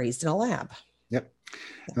raised in a lab. Yep.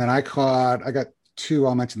 And then I got 2.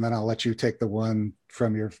 I'll mention, then I'll let you take the one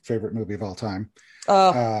from your favorite movie of all time.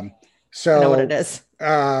 Oh, So I know what it is.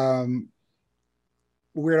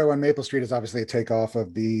 Weirdo on Maple Street is obviously a takeoff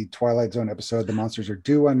of the Twilight Zone episode, The Monsters Are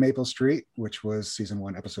Due on Maple Street, which was season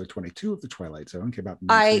 1, episode 22 of the Twilight Zone, came out in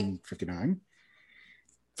 1959.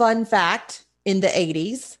 Fun fact, in the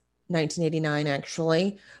 80s, 1989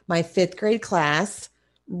 actually, my 5th grade class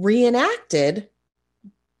reenacted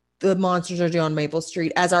The Monsters Are Due on Maple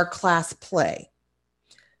Street as our class play.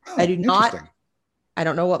 Oh, I do not- interesting. I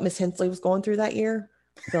don't know what Miss Hensley was going through that year.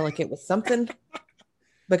 I feel like it was something.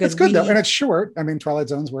 Because It's good though, and it's short. I mean, Twilight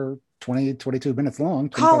Zones were 22 minutes long.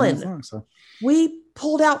 25 Colin. minutes long, so. we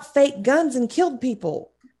pulled out fake guns and killed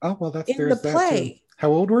people Oh, well, that's in the there's that too. play. How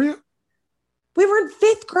old were you? We were in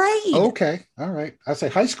 5th grade. Okay. All right. I'd say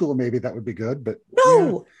high school, maybe that would be good, but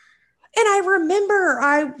No. And I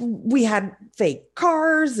remember we had fake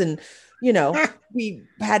cars, and we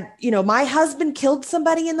had, my husband killed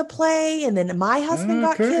somebody in the play, and then my husband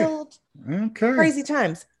got Okay. killed. yeah. Okay. Crazy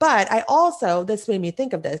times. But this made me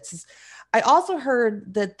think of this. I also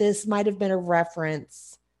heard that this might have been a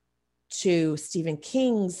reference to Stephen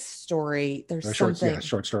King's story. There's A something.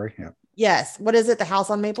 short story. Yeah. Yes. What is it? The House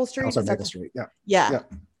on Maple Street? Also Is that Maple the- Street. Yeah. Yeah.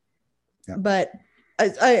 Yeah. But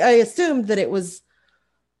I assumed that it was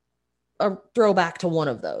a throwback to one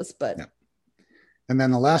of those, but Yeah. And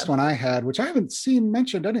then the last one I had, which I haven't seen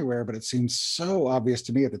mentioned anywhere, but it seems so obvious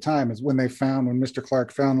to me at the time, is when Mr.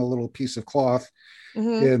 Clark found a little piece of cloth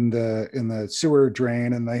Mhm. in the sewer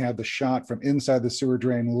drain, and they had the shot from inside the sewer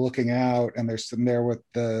drain looking out, and they're sitting there with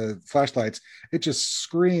the flashlights. It just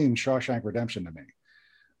screamed Shawshank Redemption to me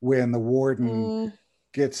when the warden Mm,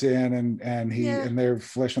 gets in and Yeah. they're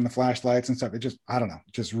flashing the flashlights and stuff. It just, I don't know,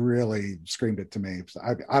 just really screamed it to me. So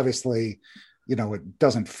obviously, it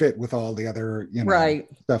doesn't fit with all the other, right.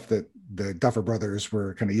 stuff the Duffer Brothers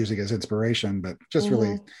were kind of using as inspiration, but just really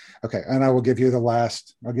Mm-hmm. okay. And I will give you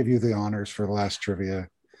I'll give you the honors for the last trivia.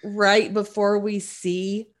 Right before we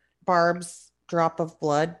see Barb's drop of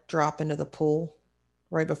blood drop into the pool,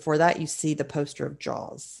 right before that, you see the poster of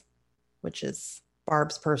Jaws, which is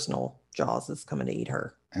Barb's personal Jaws is coming to eat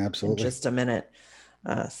her Absolutely. in just a minute.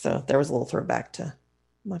 So there was a little throwback to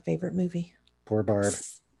my favorite movie. Poor Barb.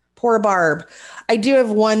 Poor Barb. I do have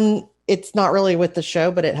one. It's not really with the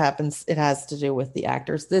show, but it has to do with the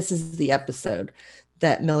actors. This is the episode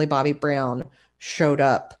that Millie Bobby Brown showed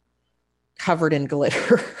up covered in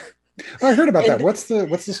glitter. I heard about that. What's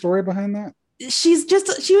the story behind that? She was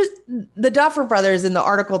the Duffer Brothers in the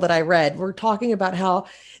article that I read were talking about how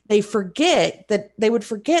they would forget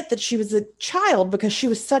that she was a child because she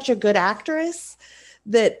was such a good actress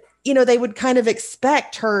that, they would kind of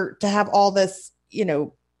expect her to have all this,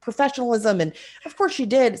 professionalism. And of course she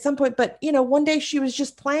did at some point, but one day she was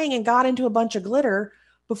just playing and got into a bunch of glitter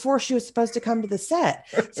before she was supposed to come to the set.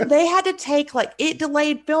 So they had to take it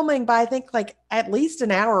delayed filming by I think at least an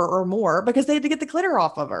hour or more because they had to get the glitter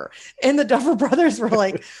off of her. And the Duffer Brothers were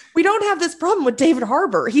like, we don't have this problem with David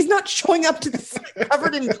Harbour. He's not showing up to the set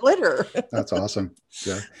covered in glitter. That's awesome.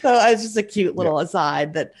 Yeah. So it's just a cute little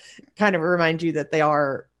aside that kind of reminds you that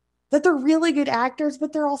they're really good actors,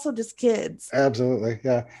 but they're also just kids. Absolutely.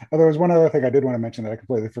 Yeah. There was one other thing I did want to mention that I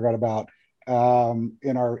completely forgot about.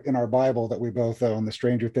 In our Bible that we both own, the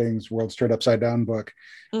Stranger Things World Straight Upside Down book.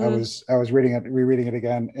 Mm-hmm. I was rereading it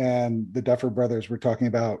again, and the Duffer Brothers were talking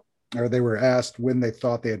about, or they were asked when they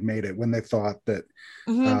thought they had made it, when they thought that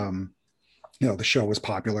the show was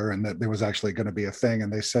popular and that there was actually going to be a thing.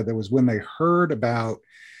 And they said that was when they heard about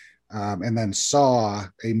and then saw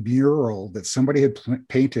a mural that somebody had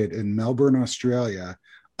painted in Melbourne, Australia,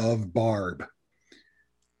 of Barb.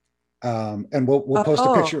 And we'll post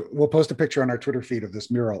a picture. We'll post a picture on our Twitter feed of this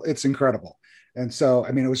mural. It's incredible. And so,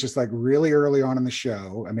 it was just really early on in the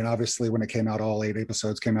show. Obviously when it came out, all 8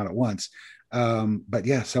 episodes came out at once. But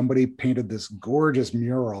yeah, somebody painted this gorgeous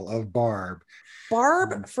mural of Barb.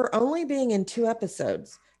 Barb, for only being in 2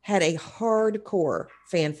 episodes, had a hardcore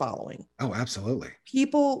fan following. Oh, absolutely.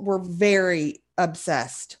 People were very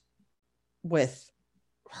obsessed with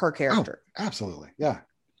her character. Oh, absolutely. Yeah.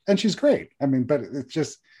 And she's great. But it's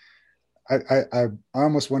just, I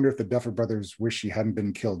almost wonder if the Duffer Brothers wish she hadn't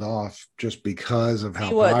been killed off just because of how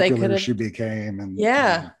popular she became. And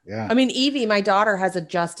yeah. Yeah. Evie, my daughter, has a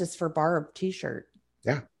Justice for Barb t-shirt.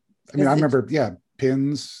 Yeah. I remember,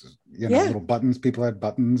 pins, little buttons. People had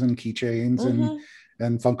buttons and keychains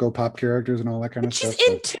and Funko Pop characters and all that kind of stuff. She's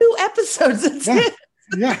in 2 episodes. That's it.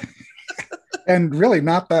 Yeah. And really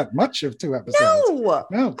not that much of 2 episodes.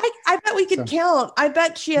 No. I bet we could count. I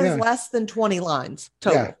bet she has less than 20 lines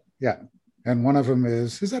total. Yeah. And one of them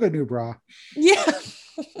is that a new bra? Yeah.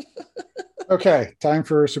 Okay. Time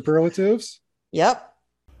for superlatives. Yep.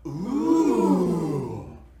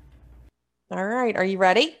 Ooh. All right. Are you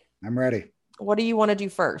ready? I'm ready. What do you want to do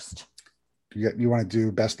first? You want to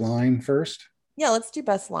do best line first? Yeah, let's do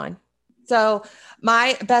best line. So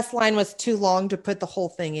my best line was too long to put the whole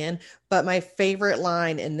thing in, but my favorite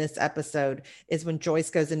line in this episode is when Joyce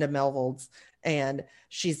goes into Melville's and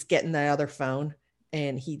she's getting the other phone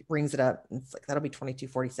and he rings it up. And it's that'll be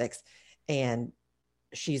 2246. And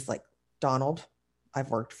she's like, Donald, I've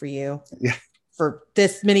worked for you for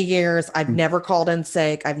this many years. I've never called in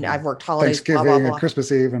sick. I've worked holidays, Thanksgiving, blah, blah, blah. and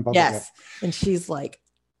Christmas Eve and blah, yes. blah, blah. And she's like,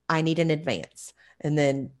 I need an advance. And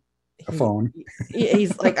then a phone.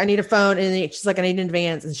 He's like, I need a phone. And then she's like, I need an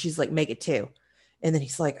advance. And she's like, make it 2. And then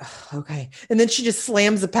he's like, oh, okay. And then she just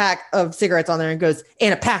slams a pack of cigarettes on there and goes,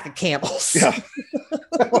 and a pack of Camels. Yeah.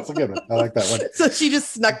 That's a good one. I like that one. So she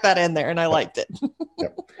just snuck that in there and I liked it.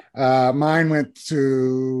 Yep. Mine went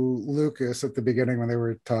to Lucas at the beginning when they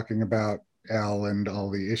were talking about Elle and all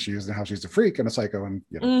the issues and how she's a freak and a psycho and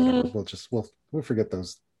whatever. We'll forget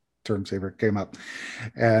those terms ever came up.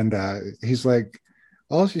 And he's like,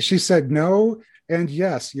 she said no and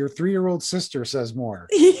yes, your 3-year-old sister says more.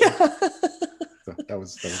 Yeah. So that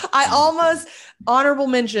was I almost honorable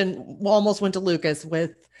mention almost went to Lucas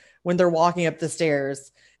with when they're walking up the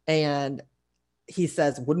stairs and he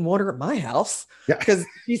says, wouldn't want her at my house because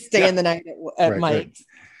she's staying the night at Mike's.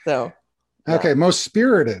 So okay, most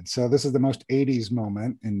spirited. So this is the most 80s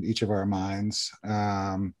moment in each of our minds.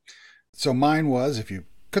 So mine was, if you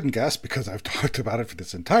couldn't guess because I've talked about it for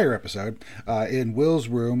this entire episode, in Will's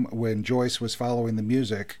room when Joyce was following the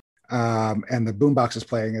music and the boombox is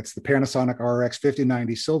playing. It's the Panasonic RX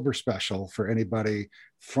 5090 Silver Special for anybody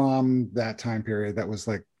from that time period. That was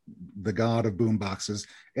like the god of boomboxes.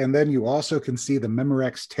 And then you also can see the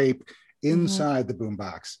Memorex tape inside the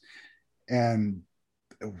boombox. And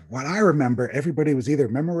what I remember, everybody was either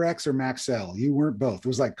Memorex or Maxell. You weren't both. It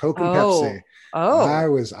was like Coke and Pepsi.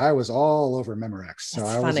 I was all over Memorex. So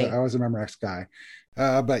I was a Memorex guy.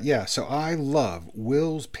 But yeah, so I love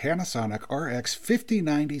Will's Panasonic RX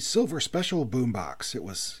 5090 Silver Special Boombox. It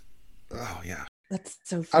was, oh yeah. That's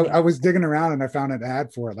so funny. I was digging around and I found an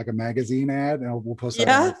ad for it, like a magazine ad, and we'll post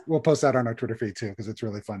that. We'll post that on our Twitter feed too, because it's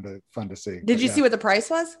really fun to see. Did you see what the price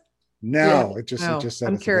was? No, it just said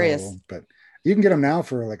I'm curious. Available, but you can get them now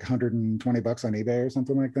for like $120 on eBay or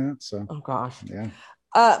something like that. So oh gosh, yeah.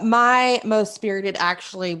 My most spirited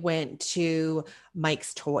actually went to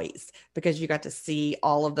Mike's toys, because you got to see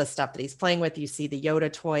all of the stuff that he's playing with. You see the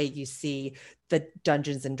Yoda toy, you see the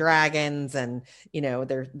Dungeons and Dragons, and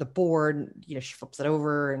they're the board, she flips it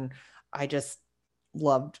over, and I just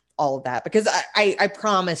loved all of that, because I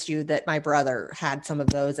promised you that my brother had some of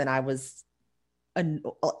those, and I was an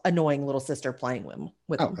annoying little sister playing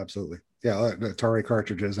with them. Absolutely. Yeah, the Atari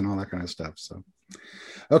cartridges and all that kind of stuff. So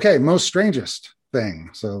okay, most strangest thing.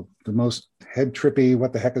 So the most head trippy,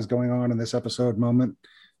 what the heck is going on in this episode moment.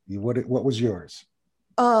 What was yours?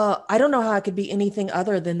 I don't know how it could be anything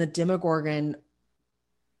other than the Demogorgon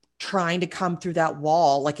trying to come through that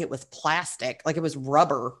wall like it was plastic, like it was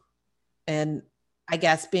rubber. And I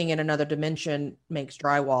guess being in another dimension makes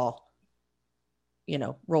drywall,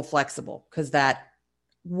 real flexible, because that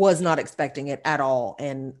was not expecting it at all.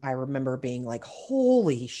 And I remember being like,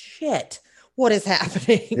 holy shit, what is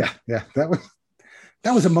happening? Yeah.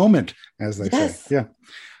 That was a moment, as they say.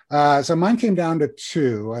 Yeah. So mine came down to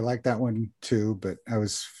 2. I like that one too, but I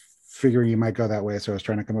was figuring you might go that way, so I was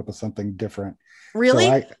trying to come up with something different. Really?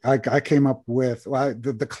 So I came up with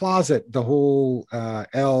the closet, the whole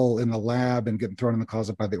L in the lab and getting thrown in the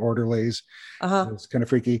closet by the orderlies. It was kind of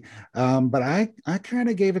freaky. But I kind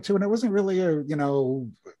of gave it to, and it wasn't really a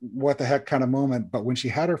what the heck kind of moment. But when she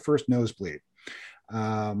had her first nosebleed,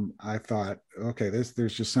 I thought, okay,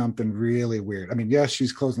 there's just something really weird. I mean, yes,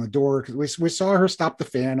 she's closing the door, because we saw her stop the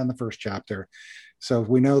fan in the first chapter. So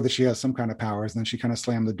we know that she has some kind of powers. And then she kind of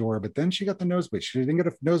slammed the door, but then she got the nosebleed. She didn't get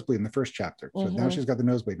a nosebleed in the first chapter. So now she's got the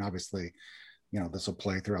nosebleed. And obviously, this will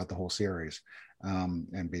play throughout the whole series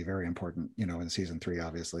and be very important, in season 3,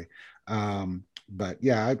 obviously. But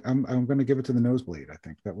yeah, I'm going to give it to the nosebleed. I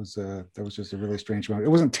think that was just a really strange moment.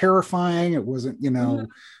 It wasn't terrifying. It wasn't,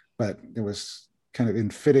 but it was kind of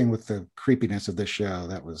in fitting with the creepiness of this show.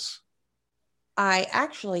 That was. I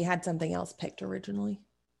actually had something else picked originally,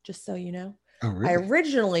 just so you know. Oh, really? I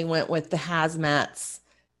originally went with the hazmats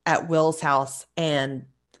at Will's house and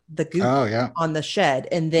the goop on the shed.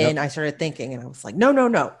 And then I started thinking, and I was like,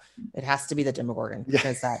 no, it has to be the Demogorgon,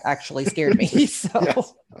 because that actually scared me. So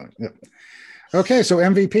Okay, so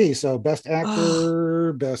MVP. So best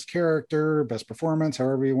actor, best character, best performance,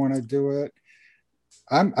 however you want to do it.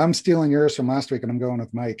 I'm stealing yours from last week, and I'm going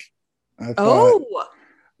with Mike. I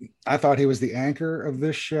thought he was the anchor of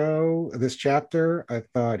this show, this chapter. I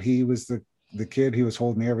thought he was the kid. He was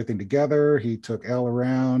holding everything together. He took Elle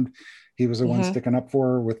around. He was the one sticking up for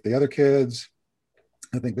her with the other kids.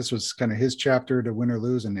 I think this was kind of his chapter to win or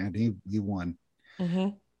lose, and he won.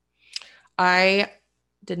 I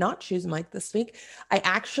did not choose Mike this week. I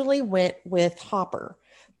actually went with Hopper,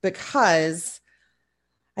 because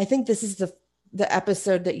I think this is the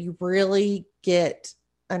episode that you really get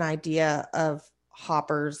an idea of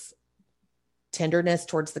Hopper's tenderness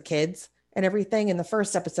towards the kids and everything. In the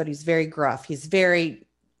first episode, he's very gruff. He's very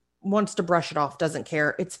wants to brush it off, doesn't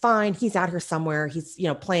care. It's fine. He's out here somewhere. He's,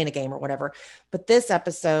 playing a game or whatever. But this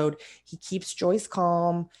episode, he keeps Joyce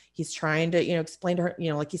calm. He's trying to, explain to her,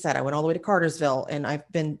 like you said, I went all the way to Cartersville and I've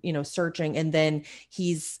been, searching. And then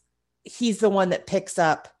he's the one that picks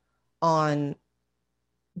up on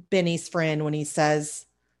Benny's friend when he says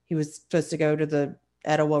he was supposed to go to the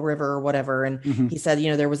Etowah River or whatever. And he said,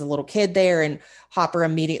 there was a little kid there, and Hopper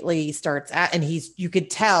immediately starts and you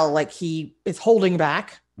could tell like he is holding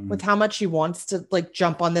back with how much he wants to like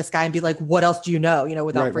jump on this guy and be like, what else do you know,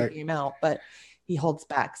 without freaking him out. But he holds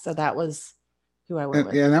back. So that was who I went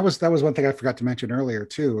with. Yeah. And that was one thing I forgot to mention earlier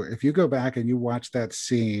too. If you go back and you watch that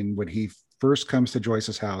scene when he first comes to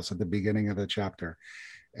Joyce's house at the beginning of the chapter,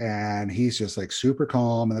 and he's just like super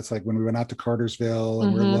calm. And it's like when we went out to Cartersville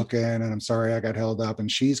and we're looking, and I'm sorry I got held up, and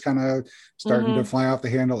she's kind of starting to fly off the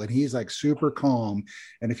handle, and he's like super calm.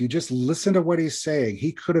 And if you just listen to what he's saying,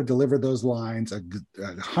 he could have delivered those lines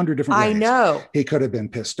 100 different ways. I know. He could have been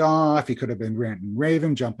pissed off. He could have been ranting and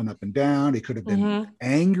raving, jumping up and down. He could have been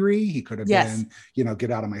angry. He could have been, get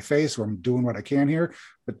out of my face, or I'm doing what I can here.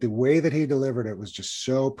 But the way that he delivered it was just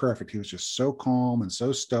so perfect. He was just so calm and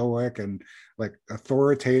so stoic and like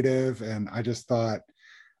authoritative. And I just thought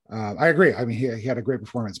I agree. I mean, he had a great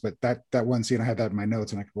performance, but that one scene, I had that in my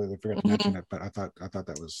notes and I completely forgot to mention it, but I thought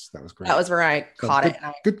that was great. That was where I caught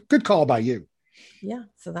good, it. Good call by you. Yeah.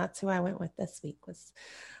 So that's who I went with this week, was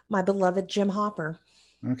my beloved Jim Hopper.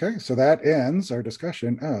 Okay. So that ends our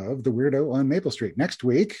discussion of The Weirdo on Maple Street. Next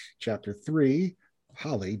week, chapter 3,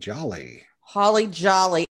 Holly Jolly. Holly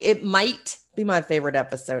Jolly. It might be my favorite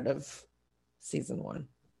episode of season 1.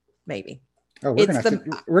 Maybe. Oh, we're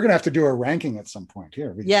gonna have to do a ranking at some point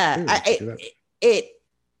here.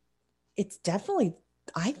 It's definitely,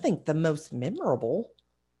 I think, the most memorable.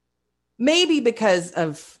 Maybe because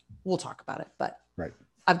of, we'll talk about it, but right.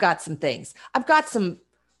 I've got some things. I've got some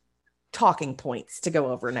talking points to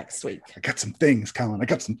go over next week. I got some things, Colin. I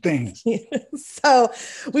got some things. So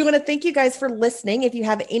we want to thank you guys for listening. If you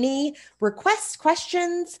have any requests,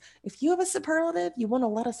 questions, if you have a superlative you want to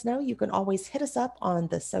let us know, you can always hit us up on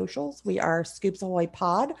the socials. We are Scoops Ahoy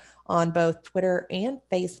Pod on both Twitter and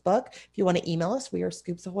Facebook. If you want to email us, we are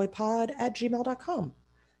scoopsahoypod@gmail.com.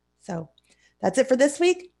 So that's it for this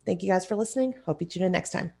week. Thank you guys for listening. Hope you tune in next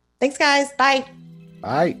time. Thanks, guys. Bye.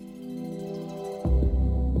 Bye.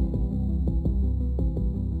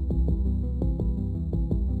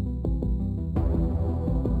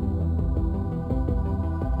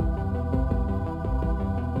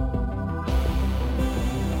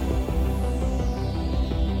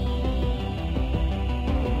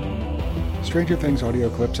 Stranger Things audio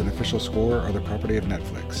clips and official score are the property of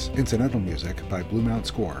Netflix. Incidental music by Blue Mount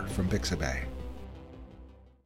Score from Pixabay.